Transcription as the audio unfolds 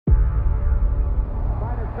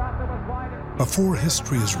Before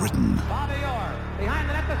history is written,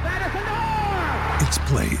 it's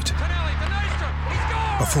played.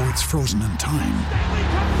 Before it's frozen in time,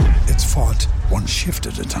 it's fought one shift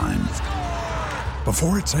at a time.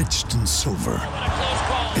 Before it's etched in silver,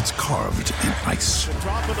 it's carved in ice.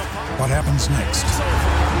 What happens next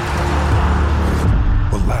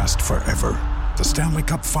will last forever. The Stanley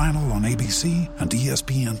Cup Final on ABC and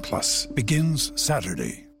ESPN Plus begins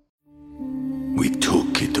Saturday. We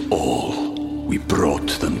took it all. We brought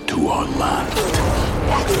them to our land.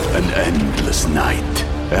 An endless night,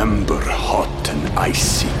 ember hot and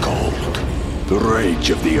icy cold. The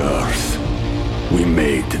rage of the earth. We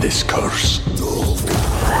made this curse.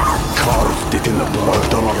 Carved it in the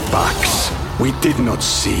blood on our backs. We did not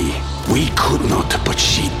see. We could not, but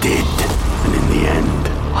she did. And in the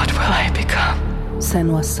end... What will I become?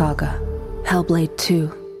 Senua's Saga. Hellblade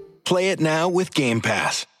 2. Play it now with Game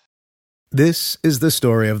Pass. This is the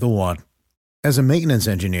story of the one. As a maintenance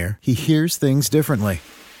engineer, he hears things differently.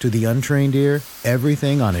 To the untrained ear,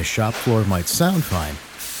 everything on his shop floor might sound fine,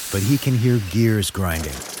 but he can hear gears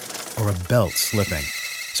grinding or a belt slipping.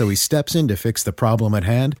 So he steps in to fix the problem at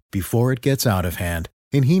hand before it gets out of hand.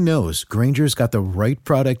 And he knows Grainger's got the right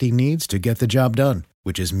product he needs to get the job done,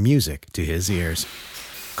 which is music to his ears.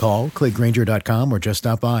 Call, click Grainger.com, or just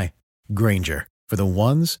stop by. Grainger, for the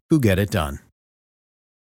ones who get it done.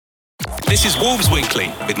 This is Wolves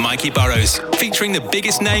Weekly with Mikey Burrows, featuring the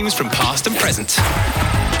biggest names from past and present.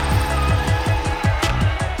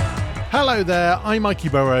 Hello there, I'm Mikey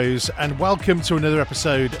Burrows, and welcome to another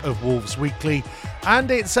episode of Wolves Weekly, and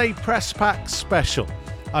it's a Press Pack special.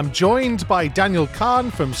 I'm joined by Daniel Kahn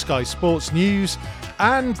from Sky Sports News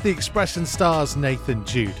and the Express and Star's Nathan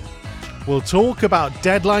Jude. We'll talk about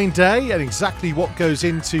deadline day and exactly what goes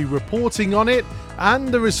into reporting on it and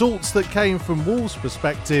the results that came from Wolves'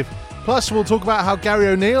 perspective. Plus, we'll talk about how Gary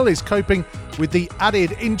O'Neill is coping with the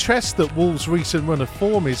added interest that Wolves' recent run of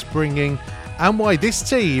form is bringing and why this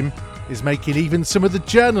team is making even some of the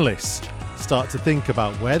journalists start to think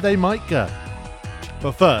about where they might go.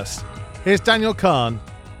 But first, here's Daniel Kahn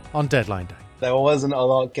on deadline day. There wasn't a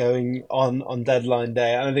lot going on deadline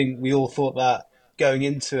day, and I think we all thought that going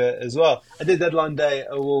into it as well. I did deadline day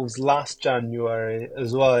at Wolves last January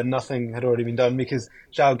as well, and nothing had already been done because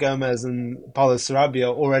João Gomez and Paulo Sarabia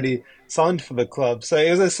already signed for the club. So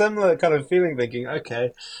it was a similar kind of feeling, thinking,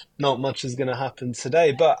 okay, not much is going to happen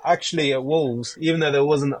today. But actually at Wolves, even though there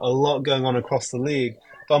wasn't a lot going on across the league,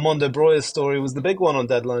 Armando Broja's story was the big one on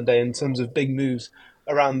deadline day in terms of big moves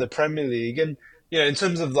around the Premier League. And you know, in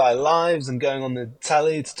terms of like lives and going on the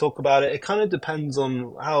telly to talk about it, it kind of depends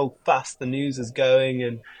on how fast the news is going.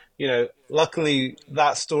 And, you know, luckily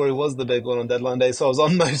that story was the big one on deadline day. So I was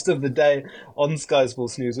on most of the day on Sky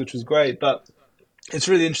Sports News, which was great. But it's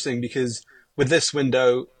really interesting because with this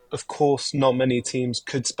window, of course, not many teams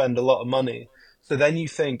could spend a lot of money. So then you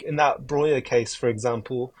think in that Broja case, for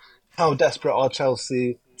example, how desperate are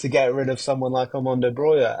Chelsea to get rid of someone like Armando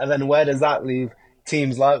Broja? And then where does that leave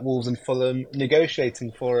teams like Wolves and Fulham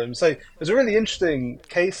negotiating for him? So it was a really interesting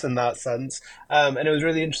case in that sense, and it was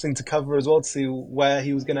really interesting to cover as well to see where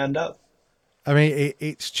he was going to end up. I mean,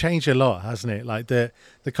 it's changed a lot, hasn't it? Like the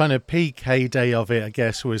kind of peak heyday of it, I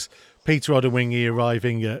guess, was Peter Odemwingie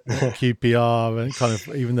arriving at QPR, and kind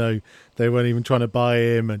of, even though they weren't even trying to buy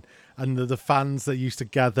him, and the fans that used to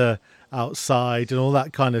gather outside and all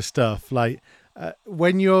that kind of stuff. Like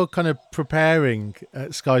when you're kind of preparing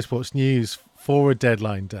at Sky Sports News for a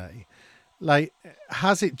deadline day, like,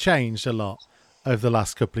 has it changed a lot over the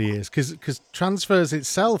last couple of years? Because transfers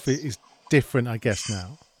itself is different, I guess,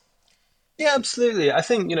 now. Yeah, absolutely. I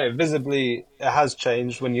think, you know, visibly it has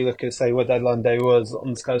changed when you look at, say, what deadline day was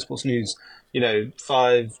on Sky Sports News, you know,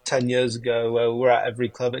 5-10 years ago, where we're at every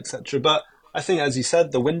club, etc. But I think, as you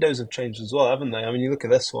said, the windows have changed as well, haven't they? I mean, you look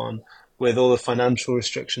at this one, with all the financial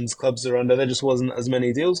restrictions clubs are under, there just wasn't as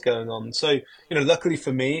many deals going on. So, you know, luckily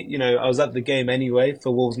for me, you know, I was at the game anyway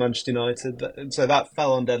for Wolves Manchester United. So that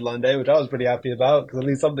fell on deadline day, which I was pretty happy about because at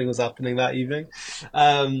least something was happening that evening.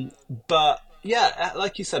 But yeah,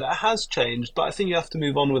 like you said, it has changed, but I think you have to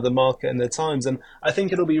move on with the market and the times. And I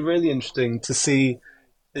think it'll be really interesting to see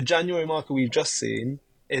the January market we've just seen.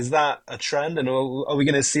 Is that a trend, and are we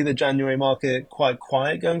going to see the January market quite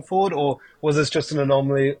quiet going forward, or was this just an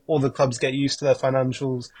anomaly? All the clubs get used to their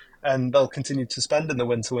financials and they'll continue to spend in the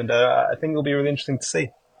winter window? I think it'll be really interesting to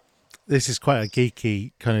see. This is quite a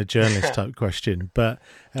geeky kind of journalist type question, but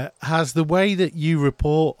has the way that you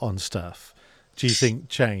report on stuff, do you think,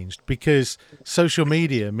 changed? Because social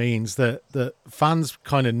media means that fans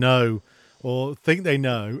kind of know or think they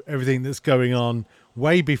know everything that's going on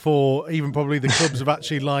way before even probably the clubs have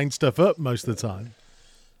actually lined stuff up most of the time.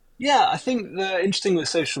 Yeah, I think the interesting with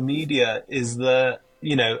social media is that,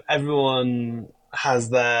 everyone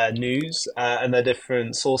has their news and their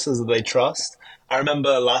different sources that they trust. I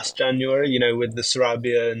remember last January, with the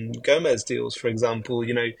Sarabia and Gomez deals, for example,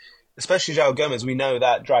 especially João Gomez, we know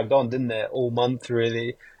that dragged on, didn't it, all month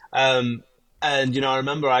really. Um, and, I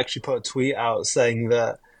remember I actually put a tweet out saying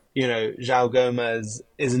that, João Gomez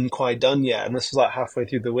isn't quite done yet. And this was like halfway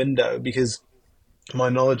through the window because my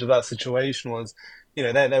knowledge of that situation was,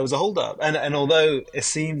 there was a hold up. And although it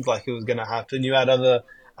seemed like it was going to happen, you had other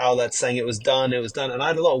outlets saying it was done. And I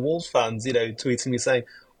had a lot of Wolves fans, tweeting me saying,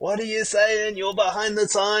 what are you saying? You're behind the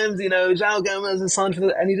times. João Gomez is signed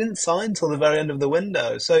and he didn't sign till the very end of the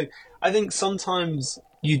window. So I think sometimes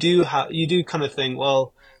you do kind of think,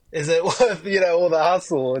 well, is it worth, all the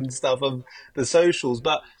hassle and stuff of the socials?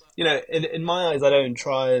 But in my eyes, I don't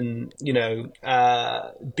try and,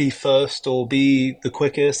 be first or be the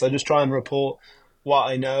quickest. I just try and report what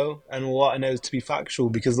I know and what I know to be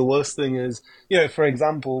factual, because the worst thing is, for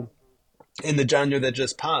example, in the January that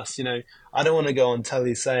just passed, I don't want to go on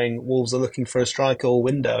telly saying Wolves are looking for a striker or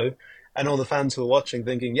window, and all the fans who are watching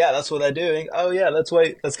thinking, yeah, that's what they're doing. Oh yeah, let's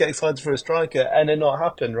wait, let's get excited for a striker, and it not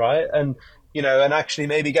happen, right? And and actually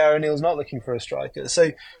maybe Gary O'Neill's not looking for a striker.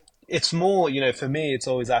 So it's more, for me, it's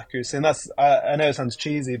always accuracy. And that's, I know it sounds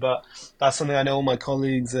cheesy, but that's something I know all my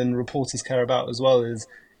colleagues and reporters care about as well, is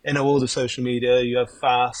in a world of social media, you have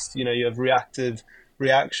fast, you have reactive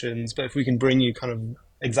reactions. But if we can bring you kind of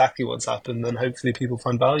exactly what's happened, then hopefully people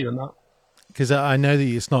find value in that. Because I know that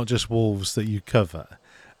it's not just Wolves that you cover.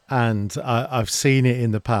 And I've seen it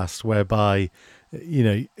in the past whereby,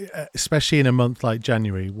 especially in a month like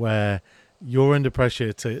January, where you're under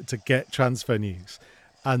pressure to get transfer news,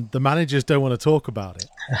 and the managers don't want to talk about it.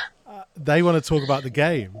 They want to talk about the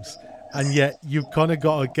games, and yet you've kind of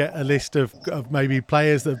got to get a list of maybe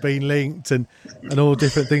players that have been linked and all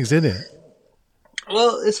different things in it.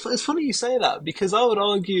 Well, it's funny you say that, because I would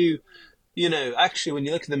argue, actually when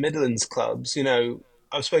you look at the Midlands clubs,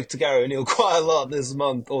 I've spoken to Gary O'Neill quite a lot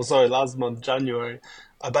last month, January,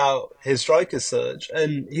 about his striker search,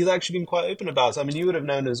 and he's actually been quite open about it. I mean, you would have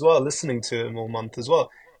known as well, listening to him all month as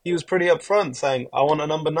well. He was pretty upfront saying, I want a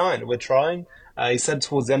number 9. We're trying. He said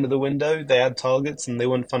towards the end of the window, they had targets and they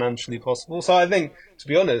weren't financially possible. So I think, to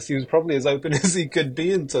be honest, he was probably as open as he could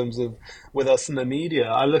be in terms of with us in the media.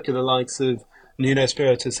 I look at the likes of Nuno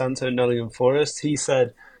Espirito Santo at Nottingham Forest. He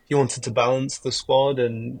said he wanted to balance the squad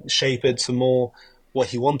and shape it to more what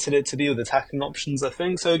he wanted it to be with attacking options, I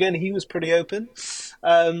think. So again, he was pretty open.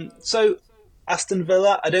 So Aston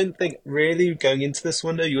Villa, I don't think really going into this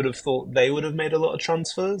window you would have thought they would have made a lot of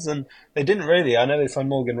transfers, and they didn't really. I know they signed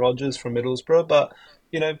Morgan Rogers from Middlesbrough, but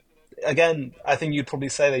again, I think you'd probably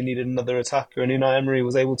say they needed another attacker, and Unai Emery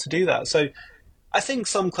was able to do that. So I think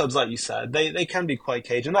some clubs, like you said, they can be quite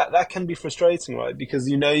cagey, and that can be frustrating, right? Because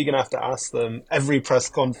you're going to have to ask them every press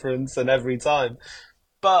conference and every time.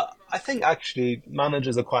 But I think actually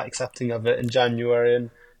managers are quite accepting of it in January,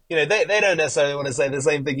 and they don't necessarily want to say the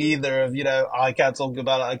same thing either of, I can't talk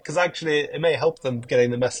about it, because actually it may help them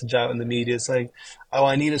getting the message out in the media saying, oh,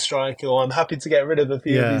 I need a striker, or I'm happy to get rid of a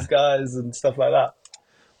few of these guys and stuff like that.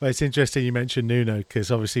 Well, it's interesting you mentioned Nuno,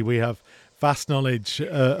 because obviously we have vast knowledge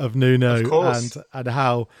of Nuno, and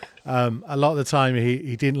how a lot of the time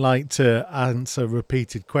he didn't like to answer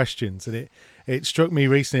repeated questions. And it struck me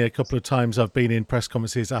recently a couple of times I've been in press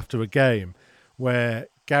conferences after a game where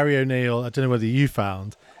Gary O'Neill, I don't know whether you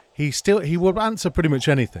found, he will answer pretty much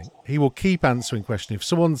anything. He will keep answering questions. If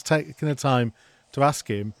someone's taken the time to ask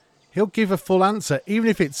him, he'll give a full answer, even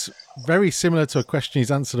if it's very similar to a question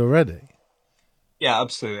he's answered already. Yeah,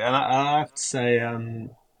 absolutely. And I have to say,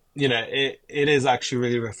 it is actually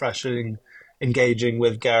really refreshing engaging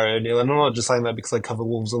with Gary O'Neill. And I'm not just saying that because I cover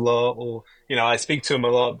Wolves a lot or, I speak to him a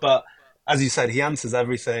lot, but as you said, he answers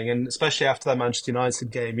everything. And especially after that Manchester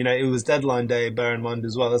United game, it was deadline day, bear in mind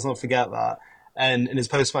as well. Let's not forget that. And in his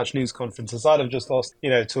post-match news conference, aside of just lost, to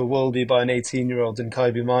a worldie by an 18-year-old in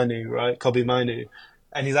Kobbie Mainoo,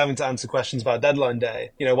 and he's having to answer questions about deadline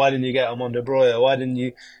day. Why didn't you get Armando Broja? Why didn't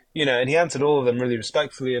you, and he answered all of them really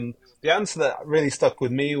respectfully. And the answer that really stuck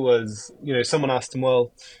with me was, someone asked him,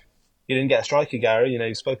 well, you didn't get a striker, Gary.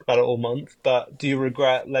 You spoke about it all month, but do you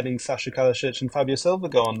regret letting Sasha Kalajdzic and Fabio Silva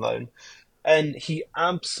go on loan? And he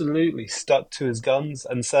absolutely stuck to his guns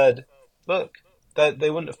and said, look, they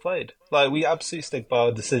wouldn't have played. We absolutely stick by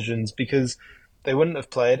our decisions because they wouldn't have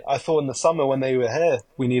played. I thought in the summer when they were here,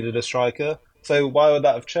 we needed a striker. So why would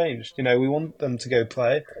that have changed? We want them to go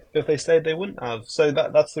play. But if they stayed, they wouldn't have. So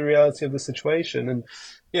that's the reality of the situation. And,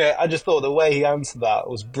 I just thought the way he answered that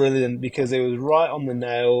was brilliant because it was right on the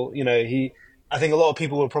nail. I think a lot of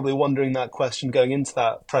people were probably wondering that question going into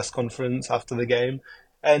that press conference after the game.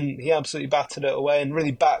 And he absolutely batted it away and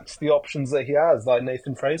really backed the options that he has, like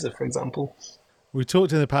Nathan Fraser, for example. We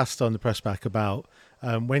talked in the past on the press back about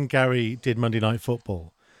when Gary did Monday Night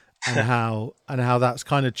Football and how that's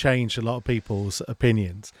kind of changed a lot of people's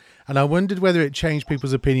opinions. And I wondered whether it changed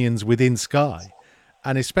people's opinions within Sky,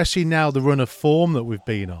 and especially now the run of form that we've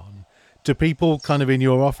been on. Do people kind of in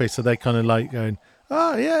your office, are they kind of like going,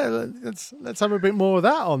 oh yeah, let's have a bit more of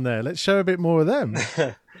that on there. Let's show a bit more of them.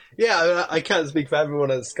 Yeah, I can't speak for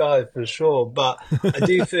everyone at Sky for sure, but I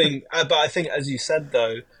do think. But I think, as you said,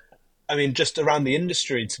 though, I mean, just around the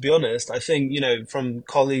industry, to be honest, I think, from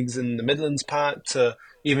colleagues in the Midlands Pack to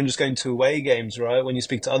even just going to away games, right? When you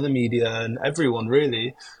speak to other media and everyone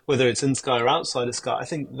really, whether it's in Sky or outside of Sky, I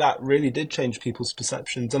think that really did change people's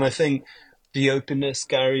perceptions, and I think. The openness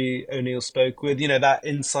Gary O'Neill spoke with, that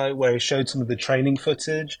insight where he showed some of the training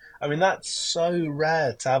footage. I mean, that's so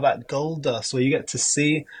rare to have that gold dust where you get to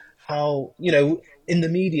see how, in the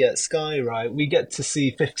media at Sky, right, we get to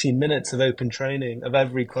see 15 minutes of open training of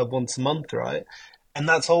every club once a month, right? And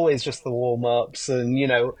that's always just the warm-ups and,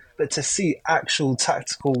 but to see actual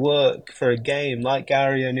tactical work for a game like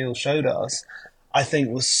Gary O'Neill showed us, I think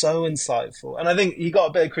was so insightful. And I think he got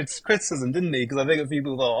a bit of criticism, didn't he? Because I think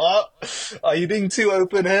people thought, are you being too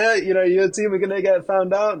open here? Your team are going to get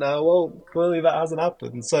found out now. Well, clearly that hasn't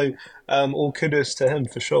happened. So all kudos to him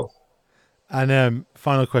for sure. And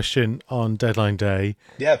final question on deadline day.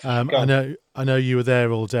 Yeah, I know you were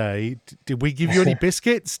there all day. Did we give you any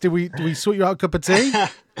biscuits? Did we sort you out a cup of tea?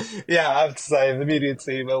 Yeah, I have to say the media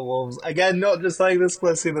team at Wolves, again, not just saying this,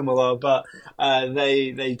 but I see them a lot, but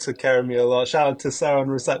they took care of me a lot. Shout out to Sarah on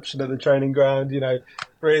reception at the training ground.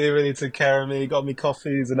 Really, really took care of me. Got me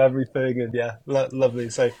coffees and everything, and yeah, lovely.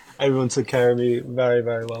 So everyone took care of me very,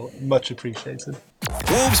 very well. Much appreciated.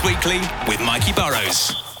 Wolves Weekly with Mikey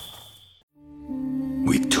Burrows.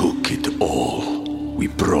 We took it all. We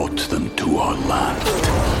brought them to our land.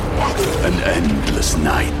 An endless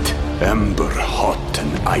night, ember hot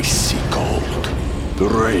and icy cold. The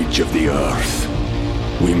rage of the earth.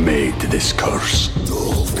 We made this curse.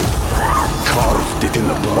 Carved it in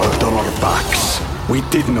the blood on our backs. We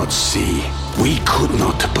did not see. We could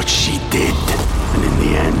not, but she did. And in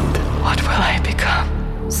the end... What will I become?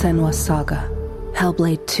 Senua's Saga.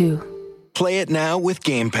 Hellblade 2. Play it now with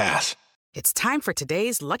Game Pass. It's time for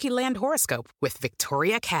today's Lucky Land horoscope with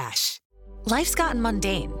Victoria Cash. Life's gotten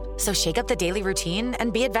mundane, so shake up the daily routine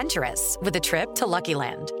and be adventurous with a trip to Lucky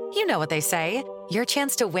Land. You know what they say, your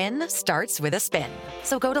chance to win starts with a spin.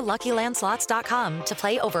 So go to LuckyLandSlots.com to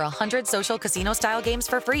play over 100 social casino-style games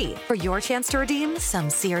for free for your chance to redeem some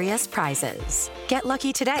serious prizes. Get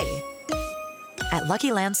lucky today at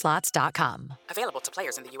LuckyLandSlots.com. Available to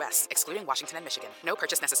players in the U.S., excluding Washington and Michigan. No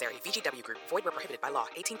purchase necessary. VGW Group. Void where prohibited by law.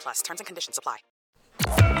 18+. Terms and conditions apply.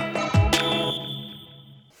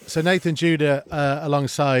 So Nathan Judah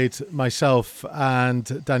alongside myself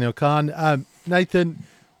and Daniel Kahn. Nathan,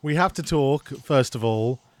 we have to talk, first of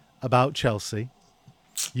all, about Chelsea.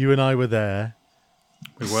 You and I were there.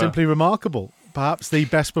 We were. Simply remarkable. Perhaps the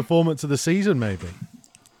best performance of the season, maybe.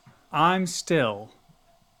 I'm still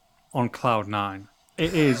on cloud nine.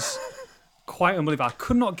 It is quite unbelievable. I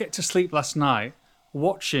could not get to sleep last night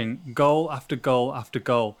watching goal after goal after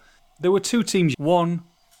goal. There were two teams. One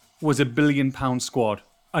was a £1 billion squad,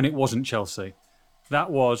 and it wasn't Chelsea.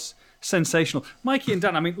 That was sensational. Mikey and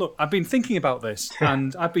Dan, I mean, look, I've been thinking about this,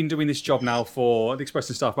 and I've been doing this job now for the Express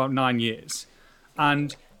and Staff about 9 years.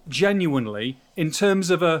 And genuinely, in terms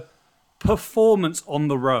of a performance on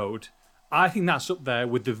the road, I think that's up there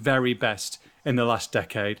with the very best in the last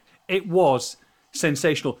decade. It was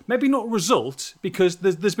sensational. Maybe not result, because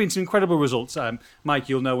there's been some incredible results. Mike,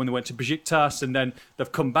 you'll know when they went to Besiktas and then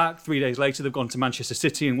they've come back 3 days later, they've gone to Manchester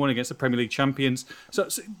City and won against the Premier League champions. So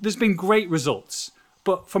there's been great results.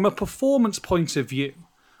 But from a performance point of view,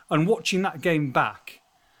 and watching that game back,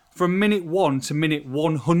 from minute 1 to minute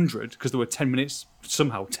 100, because there were 10 minutes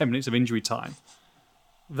of injury time,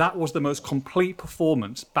 that was the most complete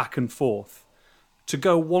performance back and forth. To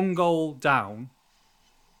go 1 goal down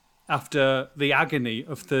after the agony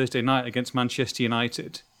of Thursday night against Manchester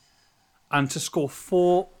United, and to score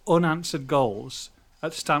 4 unanswered goals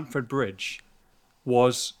at Stamford Bridge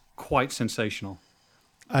was quite sensational.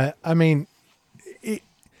 I mean,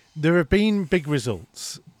 there have been big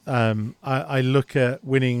results. I look at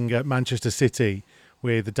winning at Manchester City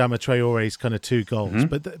with Adama Traore's kind of 2 goals,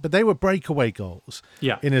 but they were breakaway goals.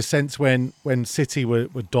 Yeah, in a sense when City were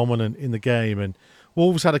dominant in the game, and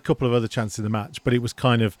Wolves had a couple of other chances in the match, but it was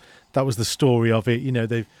kind of, that was the story of it. You know,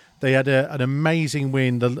 they had an amazing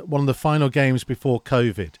win, one of the final games before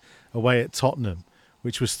COVID, away at Tottenham,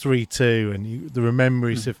 which was 3-2, and the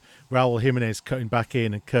memories of Raul Jimenez cutting back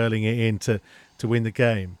in and curling it in to win the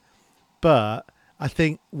game. But I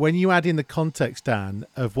think when you add in the context, Dan,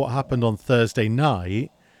 of what happened on Thursday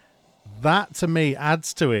night, that to me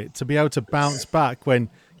adds to it, to be able to bounce back when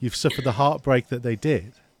you've suffered the heartbreak that they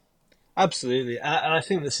did. Absolutely. And I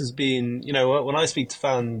think this has been, when I speak to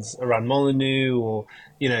fans around Molineux or,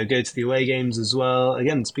 go to the away games as well,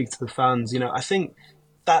 again, speak to the fans, I think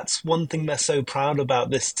that's one thing they're so proud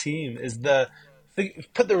about this team is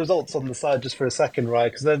put the results on the side just for a second,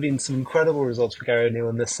 right? Because there have been some incredible results for Gary O'Neill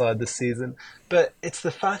on this side this season. But it's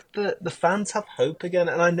the fact that the fans have hope again.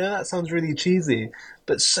 And I know that sounds really cheesy,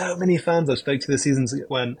 but so many fans I've spoke to this season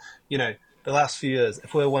when, the last few years,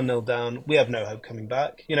 if we're 1-0 down, we have no hope coming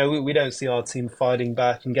back. We don't see our team fighting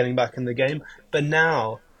back and getting back in the game. But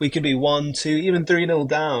now we could be 1-2, even 3-0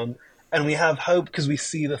 down, and we have hope because we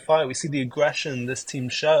see the fight, we see the aggression this team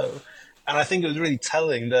show. And I think it was really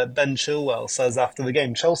telling that Ben Chilwell says after the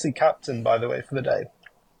game, Chelsea captain, by the way, for the day,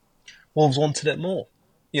 Wolves wanted it more.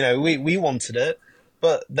 We wanted it,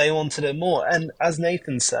 but they wanted it more. And as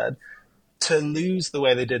Nathan said, to lose the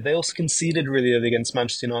way they did, they also conceded really early against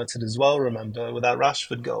Manchester United as well, remember, with that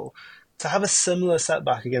Rashford goal. To have a similar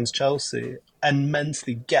setback against Chelsea and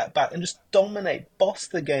mentally get back and just dominate, boss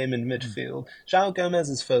the game in midfield. João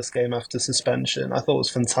Gomez's first game after suspension, I thought was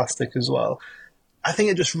fantastic as well. I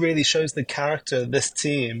think it just really shows the character of this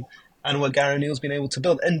team and what Gary O'Neill's been able to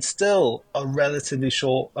build in still a relatively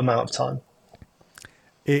short amount of time.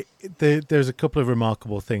 There's a couple of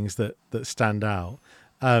remarkable things that stand out.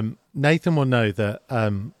 Nathan will know that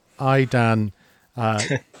I'm very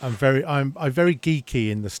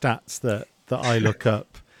geeky in the stats that I look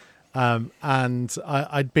up. And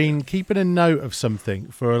I'd been keeping a note of something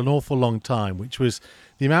for an awful long time, which was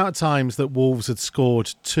the amount of times that Wolves had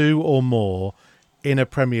scored 2 or more in a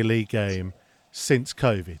Premier League game since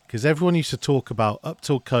COVID. Because everyone used to talk about, up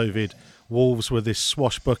till COVID, Wolves were this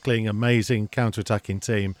swashbuckling, amazing counter-attacking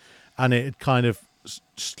team, and it had kind of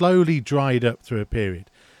slowly dried up through a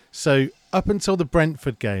period. So up until the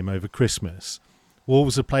Brentford game over Christmas,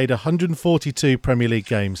 Wolves had played 142 Premier League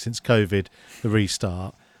games since COVID, the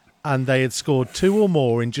restart, and they had scored 2 or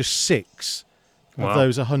more in just 6 of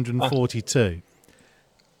those 142.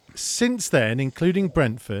 Since then, including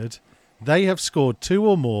Brentford, they have scored 2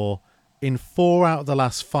 or more in 4 out of the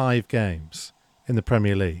last 5 games in the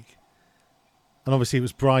Premier League. And obviously it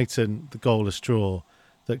was Brighton, the goalless draw,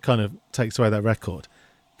 that kind of takes away that record.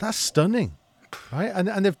 That's stunning, right?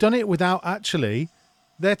 And they've done it without actually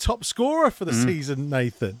their top scorer for the season,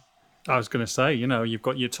 Nathan. I was going to say, you've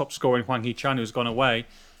got your top scorer in Hwang Hee-chan who's gone away.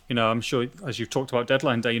 I'm sure, as you've talked about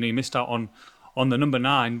deadline day, you missed out on the number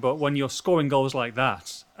 9. But when you're scoring goals like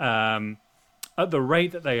that, at the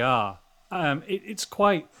rate that they are, it's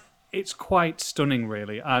quite stunning,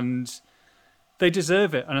 really, and they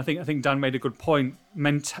deserve it. And I think Dan made a good point.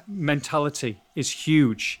 Mentality is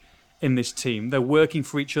huge in this team. They're working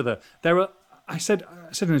for each other. I said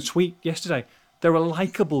in a tweet yesterday, they're a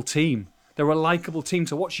likeable team. They're a likeable team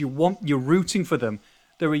to watch. You're rooting for them.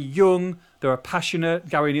 They're young, they're passionate.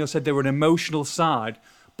 Gary O'Neill said they were an emotional side,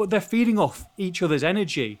 but they're feeding off each other's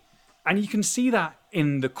energy. And you can see that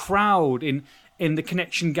in the crowd, in the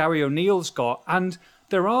connection Gary O'Neill's got. And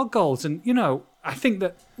there are goals. And, I think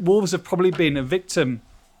that Wolves have probably been a victim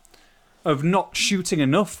of not shooting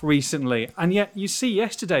enough recently. And yet you see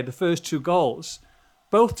yesterday, the first 2 goals,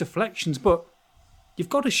 both deflections, but you've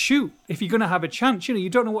got to shoot if you're going to have a chance. You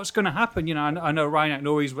don't know what's going to happen. I know Ryan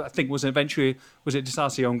Aït-Nouri's, I think, was it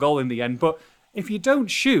Disasi's own goal in the end. But if you don't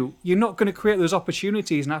shoot, you're not going to create those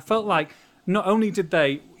opportunities. And I felt like not only did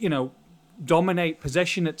they, dominate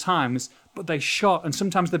possession at times, but they shot, and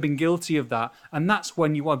sometimes they've been guilty of that. And that's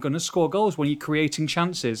when you are going to score goals, when you're creating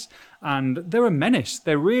chances. And they're a menace.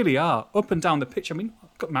 They really are, up and down the pitch. I mean,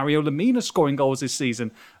 got Mario Lemina scoring goals this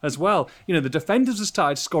season as well. The defenders have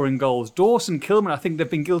started scoring goals. Dawson, Kilman, I think they've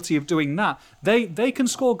been guilty of doing that. They can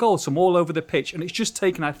score goals from all over the pitch, and it's just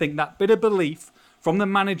taken, I think, that bit of belief from the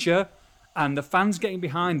manager and the fans getting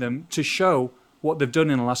behind them to show what they've done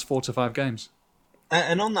in the last 4 to 5 games.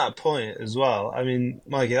 And on that point as well, I mean,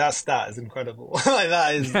 Mikey, that stat is incredible.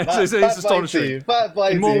 It's astonishing.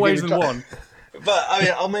 In more ways than one. But, I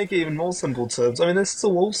mean, I'll make it even more simple terms. I mean, this is a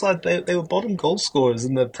Wolves side, they were bottom goal scorers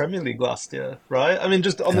in the Premier League last year, right? I mean,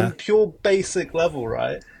 just on the pure basic level,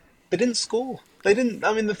 right? They didn't score.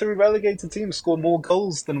 The 3 relegated teams scored more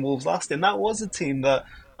goals than Wolves last year. And that was a team that,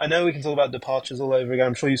 I know we can talk about departures all over again.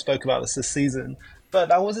 I'm sure you spoke about this season. But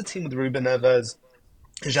that was a team with Ruben Neves.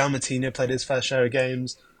 João Moutinho played his fair share of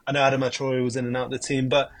games. I know Adama Traoré was in and out of the team.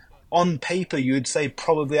 But on paper you would say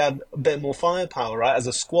probably had a bit more firepower, right, as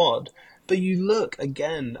a squad. But you look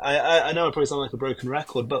again, I know I probably sound like a broken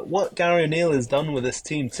record, but what Gary O'Neill has done with this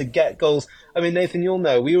team to get goals. I mean, Nathan, you'll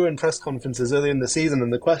know, we were in press conferences early in the season,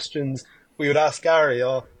 and the questions we would ask Gary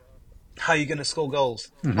are, how are you going to score goals?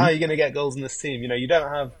 Mm-hmm. How are you going to get goals in this team? You know, you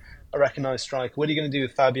don't have a recognised striker. What are you going to do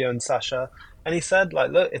with Fabio and Sasha? And he said,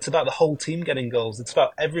 like, look, it's about the whole team getting goals. It's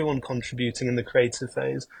about everyone contributing in the creative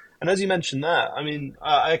phase. And as you mentioned that, I mean,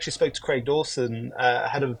 I actually spoke to Craig Dawson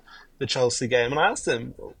ahead of the Chelsea game, and I asked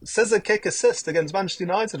him, scissor kick assist against Manchester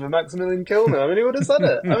United for Maximilian Kilner. I mean, he would have said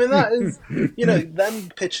it. I mean, that is, you know, them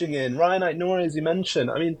pitching in, Ryan Aït-Nouri, as you mentioned.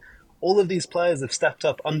 I mean, all of these players have stepped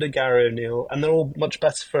up under Gary O'Neill, and they're all much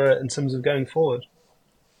better for it in terms of going forward.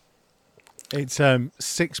 It's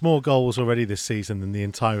 6 more goals already this season than the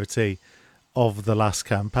entirety of the last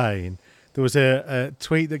campaign. There was a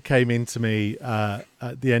tweet that came into me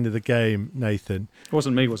at the end of the game, Nathan. It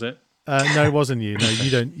wasn't me, was it? No, it wasn't you. No,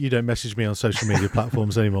 you don't message me on social media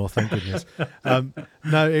platforms anymore. Thank goodness.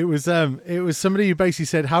 No, it was somebody who basically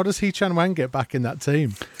said, "How does Hee-Chan Hwang get back in that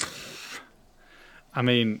team?" I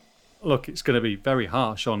mean, look, it's going to be very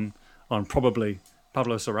harsh on probably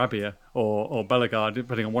Pablo Sarabia or Bellegarde,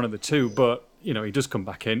 depending on one of the two. But you know, he does come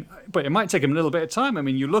back in. But it might take him a little bit of time. I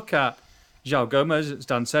mean, you look at João Gomez, as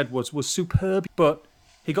Dan said, was superb, but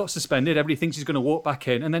he got suspended. Everybody thinks he's going to walk back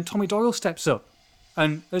in, and then Tommy Doyle steps up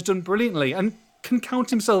and has done brilliantly and can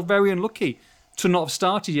count himself very unlucky to not have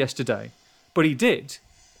started yesterday. But he did,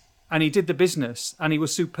 and he did the business, and he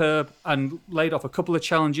was superb and laid off a couple of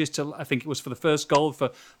challenges to, I think it was for the first goal for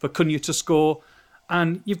Cunha to score.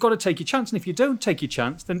 And you've got to take your chance, and if you don't take your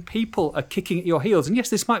chance, then people are kicking at your heels. And yes,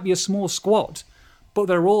 this might be a small squad, but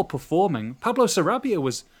they're all performing. Pablo Sarabia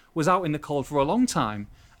was out in the cold for a long time,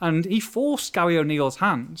 and he forced Gary O'Neill's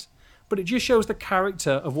hand. But it just shows the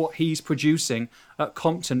character of what he's producing at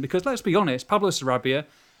Compton. Because let's be honest, Pablo Sarabia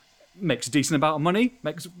makes a decent amount of money,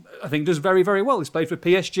 I think does very, very well. He's played for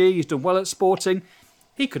PSG, he's done well at Sporting.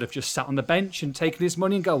 He could have just sat on the bench and taken his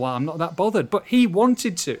money and go, well, I'm not that bothered. But he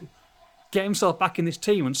wanted to get himself back in this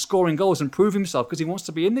team and scoring goals and prove himself because he wants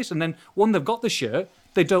to be in this. And then when they've got the shirt,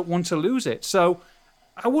 they don't want to lose it. So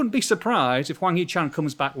I wouldn't be surprised if Hwang Hee-Chan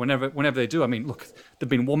comes back whenever they do. I mean, look, they've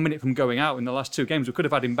been 1 minute from going out in the last 2 games. We could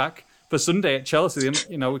have had him back for Sunday at Chelsea.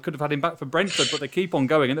 You know, we could have had him back for Brentford, but they keep on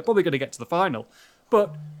going, and they're probably going to get to the final.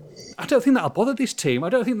 But I don't think that'll bother this team. I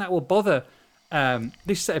don't think that will bother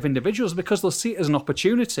this set of individuals because they'll see it as an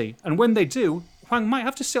opportunity. And when they do, Hwang might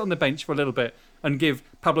have to sit on the bench for a little bit and give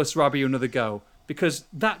Pablo Sarabia another go because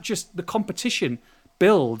that just, the competition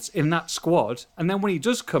builds in that squad. And then when he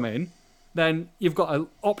does come in, then you've got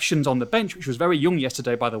options on the bench, which was very young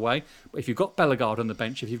yesterday, by the way. But if you've got Bellegarde on the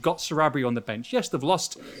bench, if you've got Sarabia on the bench, yes, they've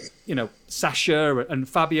lost, you know, Sasha and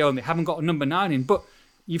Fabio, and they haven't got a number 9 in. But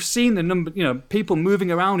you've seen the number, you know, people moving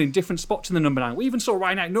around in different spots in the number 9. We even saw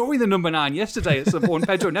Ryan Aït-Nouri the number 9 yesterday at some point.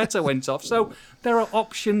 Pedro Neto went off. So there are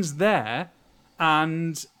options there,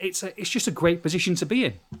 and it's just a great position to be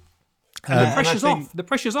in. And the pressure's off. The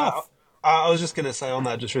pressure's off. I was just going to say on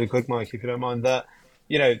that, just really quick, Mike, if you don't mind, that,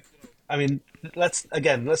 you know, I mean, let's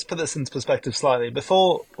put this into perspective slightly.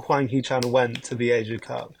 Before Hwang Hee-Chan went to the Asia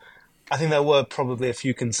Cup, I think there were probably a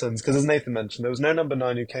few concerns, because as Nathan mentioned, there was no number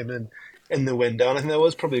 9 who came in the window, and I think there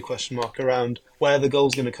was probably a question mark around where the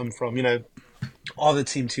goal's going to come from. You know, are the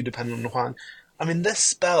team too dependent on Hwang? I mean, this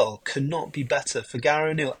spell could not be better for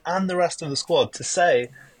Gary O'Neill and the rest of the squad to say,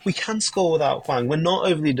 we can score without Hwang, we're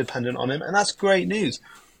not overly dependent on him, and that's great news.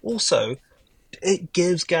 Also, it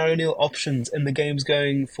gives Gary O'Neill options in the games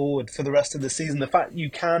going forward for the rest of the season. The fact you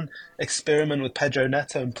can experiment with Pedro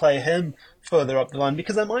Neto and play him further up the line,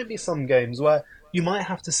 because there might be some games where you might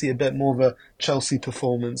have to see a bit more of a Chelsea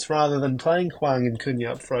performance rather than playing Hwang and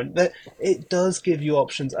Cunha up front. It does give you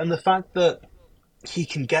options, and the fact that he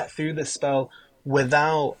can get through this spell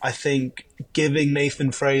without, I think, giving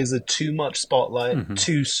Nathan Fraser too much spotlight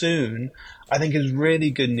too soon, I think is really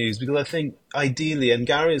good news, because I think ideally, and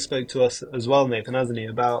Gary has spoke to us as well, Nathan, hasn't he,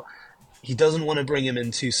 about he doesn't want to bring him in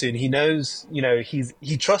too soon. He knows, you know,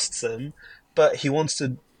 he trusts him, but he wants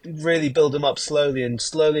to really build him up slowly and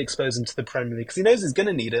slowly expose him to the Premier League, because he knows he's going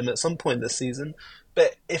to need him at some point this season.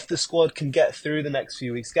 But if the squad can get through the next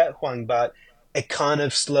few weeks, get Hwang back, it kind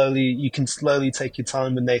of you can slowly take your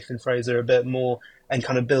time with Nathan Fraser a bit more and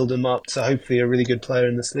kind of build him up to hopefully a really good player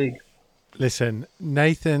in this league. Listen,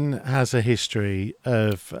 Nathan has a history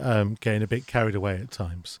of getting a bit carried away at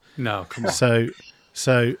times. No, come on.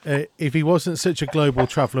 So if he wasn't such a global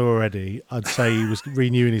traveller already, I'd say he was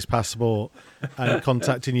renewing his passport and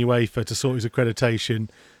contacting UEFA to sort his accreditation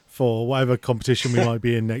for whatever competition we might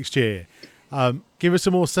be in next year. Give us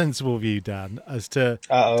a more sensible view, Dan, as to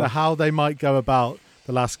how they might go about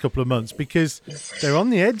the last couple of months, because they're on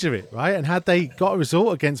the edge of it, right? And had they got a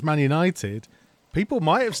result against Man United, people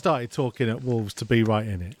might have started talking at Wolves to be right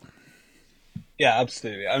in it. Yeah,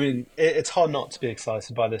 absolutely. I mean, it's hard not to be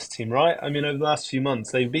excited by this team, right? I mean, over the last few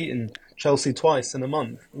months, they've beaten Chelsea twice in a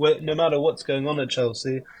month. No matter what's going on at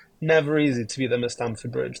Chelsea, never easy to beat them at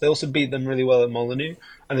Stamford Bridge. They also beat them really well at Molineux,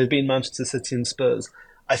 and they've beaten Manchester City and Spurs.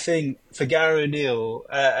 I think for Gary O'Neill,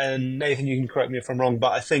 and Nathan, you can correct me if I'm wrong,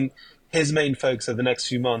 but I think his main focus over the next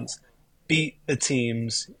few months, beat the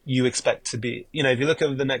teams you expect to beat. You know, if you look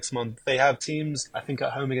over the next month, they have teams, I think,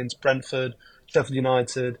 at home against Brentford, Sheffield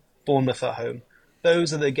United, Bournemouth at home.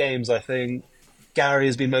 Those are the games I think Gary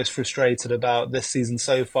has been most frustrated about this season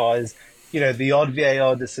so far, is, you know, the odd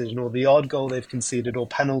VAR decision or the odd goal they've conceded or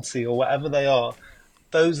penalty or whatever they are.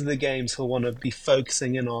 Those are the games he'll want to be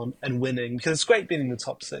focusing in on and winning, because it's great being in the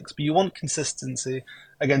top six, but you want consistency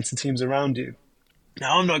against the teams around you.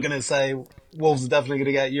 Now, I'm not going to say Wolves are definitely going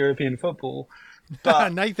to get European football,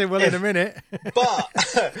 but Nathan will in a minute.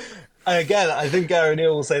 But again, I think Gary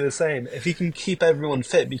O'Neill will say the same. If he can keep everyone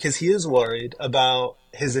fit, because he is worried about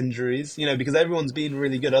his injuries, you know, because everyone's been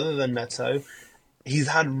really good other than Neto. He's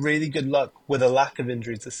had really good luck with a lack of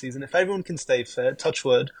injuries this season. If everyone can stay fit, touch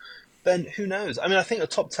wood, then who knows? I mean, I think a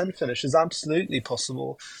top 10 finish is absolutely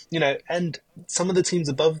possible. You know, and some of the teams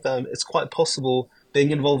above them, it's quite possible,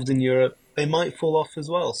 being involved in Europe, they might fall off as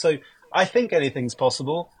well. So I think anything's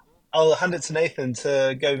possible. I'll hand it to Nathan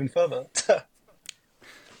to go even further.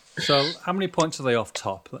 So how many points are they off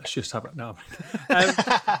top? Let's just have it now.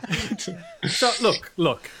 So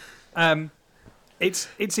look.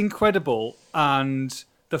 It's incredible, and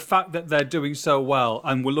the fact that they're doing so well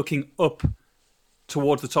and we're looking up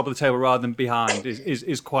towards the top of the table rather than behind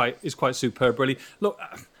is quite superb, really. Look,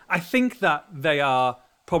 I think that they are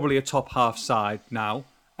probably a top half side now.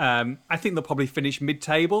 I think they'll probably finish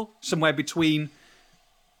mid-table, somewhere between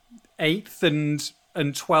 8th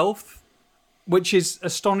and 12th, which is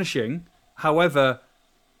astonishing. However,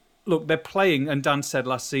 look, they're playing, and Dan said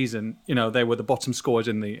last season, you know, they were the bottom scorers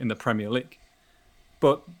in the Premier League.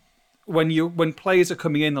 But when players are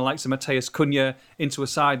coming in, the likes of Mateus Cunha, into a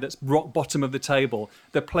side that's rock bottom of the table,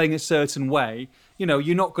 they're playing a certain way, you know,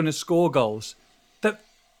 you're not going to score goals.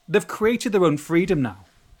 They've created their own freedom now.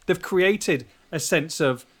 They've created a sense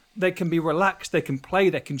of they can be relaxed, they can play,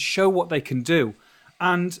 they can show what they can do.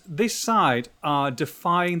 And this side are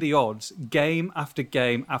defying the odds game after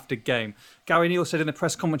game after game. Gary O'Neill said in the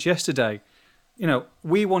press conference yesterday, you know,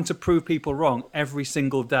 we want to prove people wrong every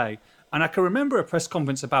single day. And I can remember a press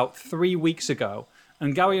conference about 3 weeks ago,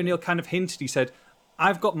 and Gary O'Neill kind of hinted, he said,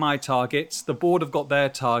 I've got my targets, the board have got their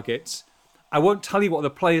targets. I won't tell you what the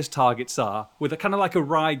players' targets are, with a kind of like a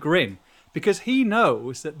wry grin, because he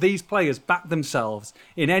knows that these players back themselves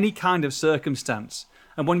in any kind of circumstance.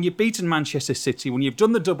 And when you've beaten Manchester City, when you've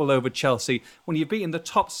done the double over Chelsea, when you've beaten the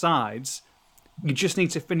top sides, you just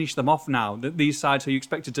need to finish them off now. These sides who you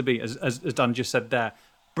expected to beat, as Dan just said there.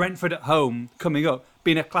 Brentford at home coming up,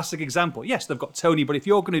 being a classic example. Yes, they've got Tony, but if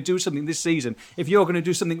you're going to do something this season, if you're going to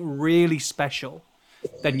do something really special,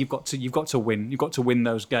 then you've got to win. You've got to win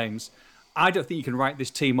those games. I don't think you can write this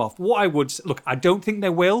team off. What I would look, I don't think they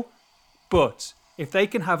will, but if they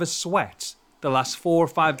can have a sweat the last 4 or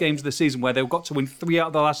 5 games of the season where they've got to win 3 out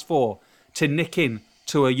of the last 4 to nick in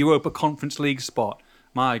to a Europa Conference League spot,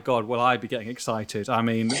 my God, will I be getting excited? I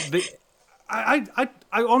mean, I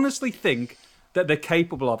honestly think that they're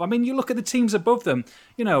capable of. I mean, you look at the teams above them,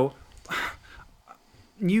 you know,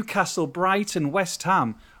 Newcastle, Brighton, West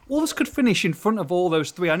Ham. Wolves could finish in front of all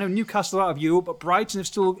those 3. I know Newcastle are out of Europe, but Brighton is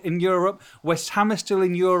still in Europe. West Ham is still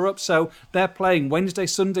in Europe, so they're playing Wednesday,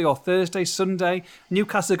 Sunday or Thursday, Sunday.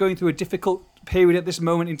 Newcastle are going through a difficult period at this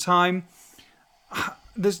moment in time.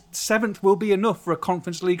 The 7th will be enough for a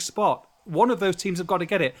Conference League spot. One of those teams have got to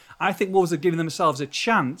get it. I think Wolves are giving themselves a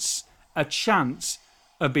chance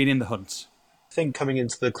of being in the hunt. I think coming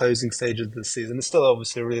into the closing stage of the season, it's still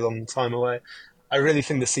obviously a really long time away. I really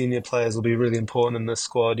think the senior players will be really important in this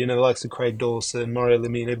squad. You know, the likes of Craig Dawson, Mario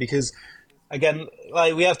Lemina, because, again,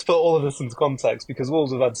 like we have to put all of this into context because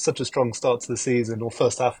Wolves have had such a strong start to the season, or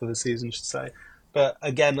first half of the season, I should say. But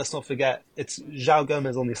again, let's not forget, it's João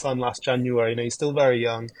Gomez only signed last January. You know, he's still very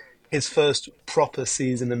young. His first proper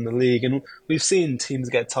season in the league. And we've seen teams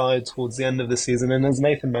get tired towards the end of the season. And as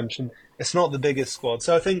Nathan mentioned, it's not the biggest squad.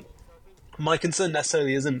 So I think my concern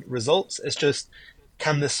necessarily isn't results. It's just,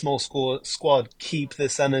 can this small squad keep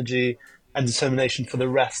this energy and determination for the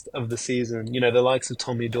rest of the season? You know, the likes of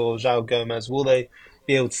Tommy Dore, João Gomez, will they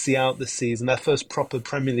be able to see out this season, their first proper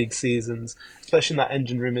Premier League seasons, especially in that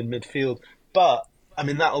engine room in midfield? But I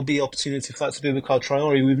mean, that'll be opportunity for that to be with Boubacar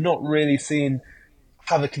Traoré. We've not really seen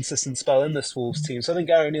have a consistent spell in this Wolves team. So I think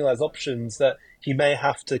Gary O'Neill has options that he may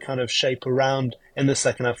have to kind of shape around in the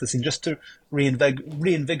second half of the season just to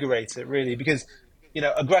reinvigorate it, really. Because,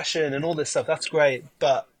 aggression and all this stuff, that's great.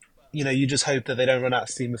 But, you just hope that they don't run out of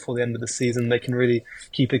steam before the end of the season. They can really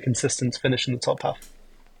keep a consistent finish in the top half.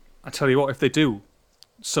 I tell you what, if they do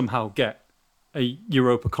somehow get a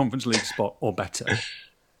Europa Conference League spot or better,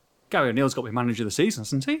 Gary O'Neill's got to be manager of the season,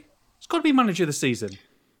 hasn't he? He's got to be manager of the season.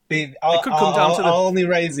 I'll only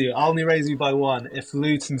raise you by one. If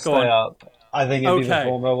Luton stay up, I think it'd be the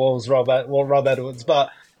former Wolves Rob Edwards. But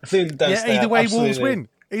if Luton don't stay either up, way, absolutely. Wolves win.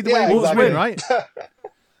 Either way, Wolves win, right?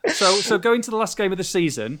 So going to the last game of the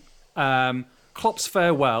season, Klopp's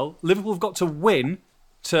farewell. Liverpool have got to win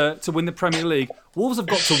to win the Premier League. Wolves have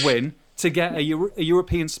got to win to get a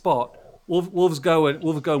European spot. Wolves go and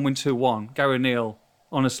win 2-1. Gary O'Neill,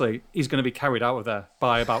 honestly, he's going to be carried out of there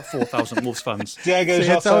by about 4,000 Wolves fans. Diego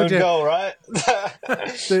Jota own goal, right?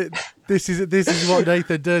 This is what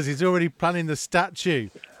Nathan does. He's already planning the statue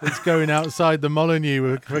that's going outside the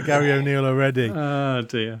Molineux for Gary O'Neill already. Oh,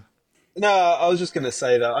 dear. No, I was just going to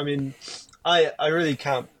say that. I mean, I really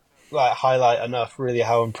can't highlight enough really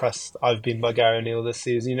how impressed I've been by Gary O'Neill this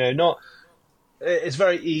season. It's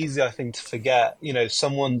very easy, I think, to forget,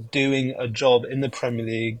 someone doing a job in the Premier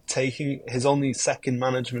League, taking his only second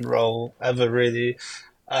management role ever, really,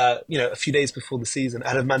 a few days before the season,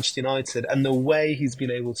 out of Manchester United, and the way he's been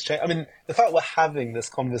able to change. I mean, the fact we're having this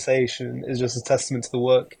conversation is just a testament to the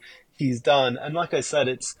work he's done. And like I said,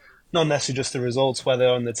 it's not necessarily just the results where they're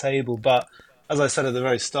on the table, but as I said at the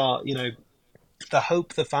very start, the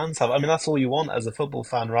hope the fans have. I mean, that's all you want as a football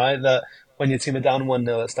fan, right? That when your team are down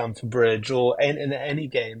 1-0 at Stamford Bridge or in any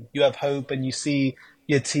game, you have hope and you see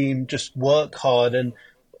your team just work hard. And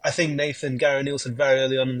I think Gary O'Neill said very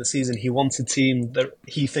early on in the season, he wants a team that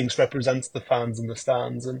he thinks represents the fans in the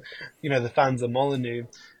stands. And, the fans are Molineux.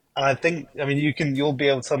 And I think, you'll be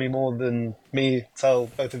able to tell me more than me tell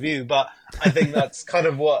both of you, but I think that's kind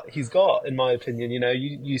of what he's got, in my opinion.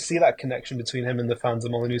 You see that connection between him and the fans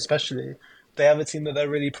of Molineux, especially. They have a team that they're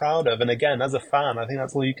really proud of. And again, as a fan, I think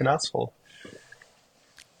that's all you can ask for.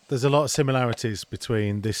 There's a lot of similarities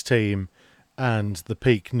between this team and the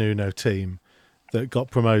peak Nuno team that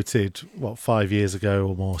got promoted, 5 years ago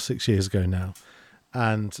or more, 6 years ago now.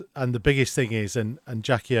 And the biggest thing is, and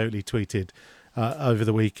Jackie Oatley tweeted over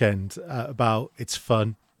the weekend about it's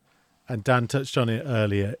fun. And Dan touched on it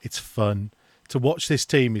earlier. It's fun. To watch this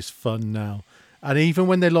team is fun now. And even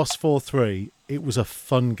when they lost 4-3, it was a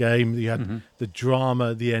fun game. You had the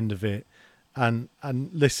drama at the end of it. And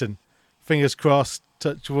listen, fingers crossed,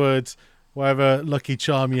 touch wood, whatever lucky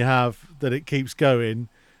charm you have, that it keeps going.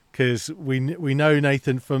 Because we know,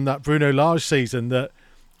 Nathan, from that Bruno Lage season that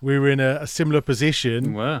we were in a similar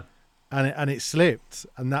position. Wow. And it slipped.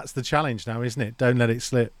 And that's the challenge now, isn't it? Don't let it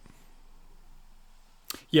slip.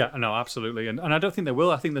 Yeah, no, absolutely. And I don't think they will.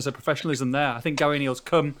 I think there's a professionalism there. I think Gary O'Neill's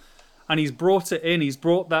come and he's brought it in. He's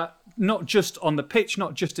brought that not just on the pitch,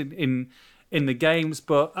 not just in the games,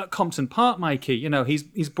 but at Compton Park, Mikey.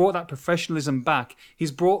 He's brought that professionalism back.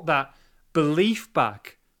 He's brought that belief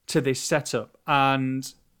back to this setup.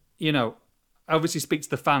 And, obviously speak to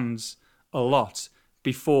the fans a lot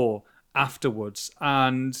before, afterwards.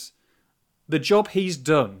 And the job he's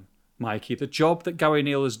done, Mikey, the job that Gary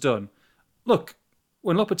O'Neill has done, look,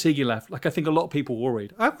 when Lopetegui left, I think a lot of people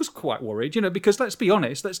worried. I was quite worried, because let's be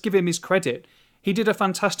honest, let's give him his credit. He did a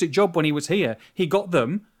fantastic job when he was here. He got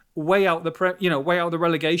them way out the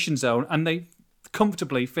relegation zone, and they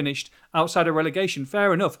comfortably finished outside of relegation.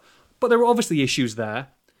 Fair enough, but there were obviously issues there,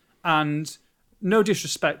 and no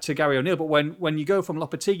disrespect to Gary O'Neill, but when you go from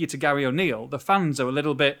Lopetegui to Gary O'Neill, the fans are a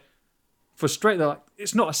little bit frustrated. They're like,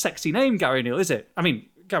 it's not a sexy name, Gary O'Neill, is it? I mean,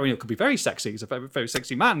 Gary O'Neill could be very sexy. He's a very, very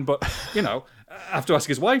sexy man, but, I have to ask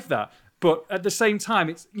his wife that. But at the same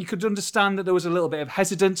time, you could understand that there was a little bit of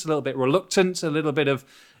hesitance, a little bit of reluctance, a little bit of,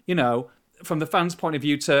 from the fans' point of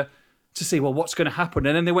view to see, well, what's going to happen?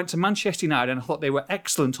 And then they went to Manchester United, and I thought they were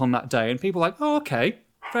excellent on that day. And people were like, oh, okay,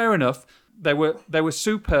 fair enough. They were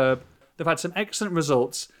superb. They've had some excellent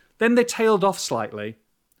results. Then they tailed off slightly.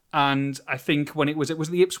 And I think when it was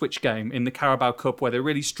the Ipswich game in the Carabao Cup where they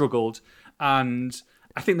really struggled. And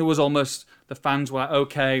I think there was almost, the fans were like,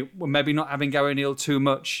 okay, we're maybe not having Gary O'Neill too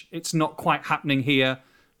much. It's not quite happening here.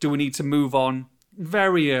 Do we need to move on?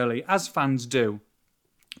 Very early, as fans do.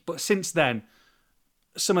 But since then,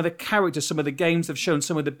 some of the characters, some of the games they've shown,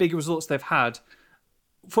 some of the big results they've had,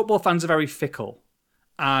 football fans are very fickle.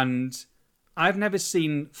 And I've never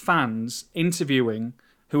seen fans interviewing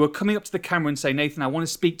who are coming up to the camera and say, Nathan, I want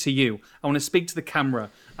to speak to you. I want to speak to the camera.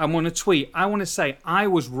 I want to tweet. I want to say, I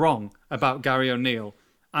was wrong about Gary O'Neill.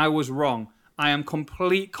 I was wrong. I am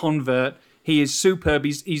complete convert. He is superb.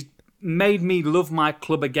 He's made me love my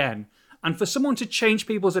club again. And for someone to change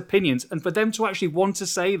people's opinions and for them to actually want to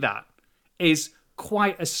say that is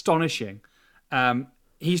quite astonishing.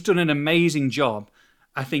 He's done an amazing job.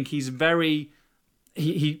 I think he's very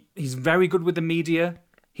good with the media.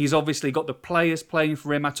 He's obviously got the players playing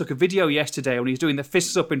for him. I took a video yesterday when he's doing the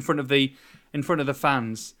fists up in front of the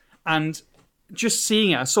fans, and just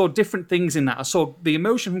seeing it, I saw different things in that. I saw the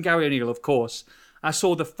emotion from Gary O'Neill, of course. I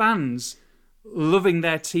saw the fans loving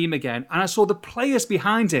their team again, and I saw the players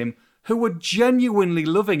behind him who were genuinely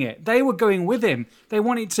loving it. They were going with him. They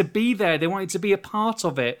wanted to be there. They wanted to be a part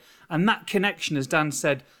of it, and that connection, as Dan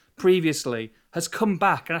said previously, has come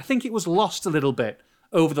back, and I think it was lost a little bit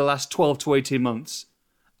over the last 12 to 18 months.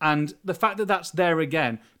 And the fact that that's there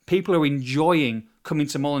again, people are enjoying coming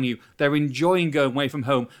to Molineux. They're enjoying going away from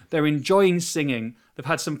home. They're enjoying singing. They've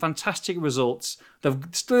had some fantastic results. They're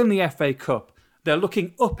still in the FA Cup. They're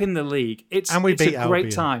looking up in the league. It's a great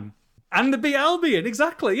time. And they beat Albion,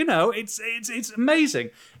 exactly. You know, it's amazing.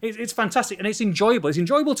 It's fantastic, and it's enjoyable. It's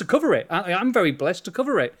enjoyable to cover it. I'm very blessed to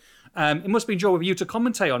cover it. It must be enjoyable for you to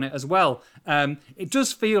commentate on it as well. It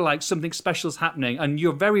does feel like something special is happening, and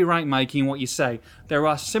you're very right, Mikey, in what you say. There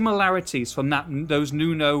are similarities from those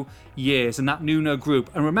Nuno years and that Nuno group.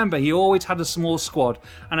 And remember, he always had a small squad,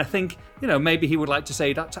 and I think, you know, maybe he would like to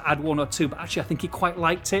say that to add one or two, but actually I think he quite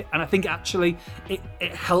liked it, and I think actually it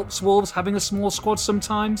helps Wolves having a small squad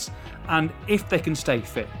sometimes, and if they can stay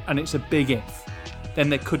fit, and it's a big if, then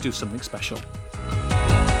they could do something special.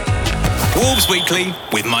 Wolves Weekly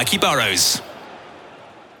with Mikey Burrows.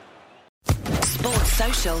 Sports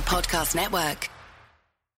Social Podcast Network.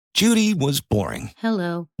 Judy was boring.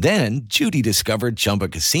 Hello. Then Judy discovered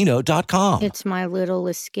ChumbaCasino.com. It's my little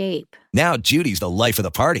escape. Now Judy's the life of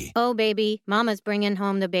the party. Oh, baby, mama's bringing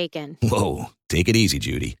home the bacon. Whoa, take it easy,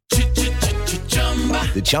 Judy.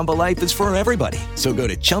 The Chumba life is for everybody. So go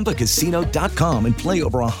to ChumbaCasino.com and play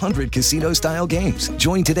over 100 casino-style games.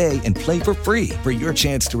 Join today and play for free for your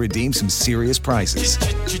chance to redeem some serious prizes.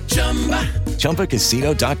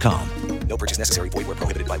 ChumbaCasino.com. No purchase necessary. Void where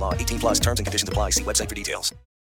prohibited by law. 18+ terms and conditions apply. See website for details.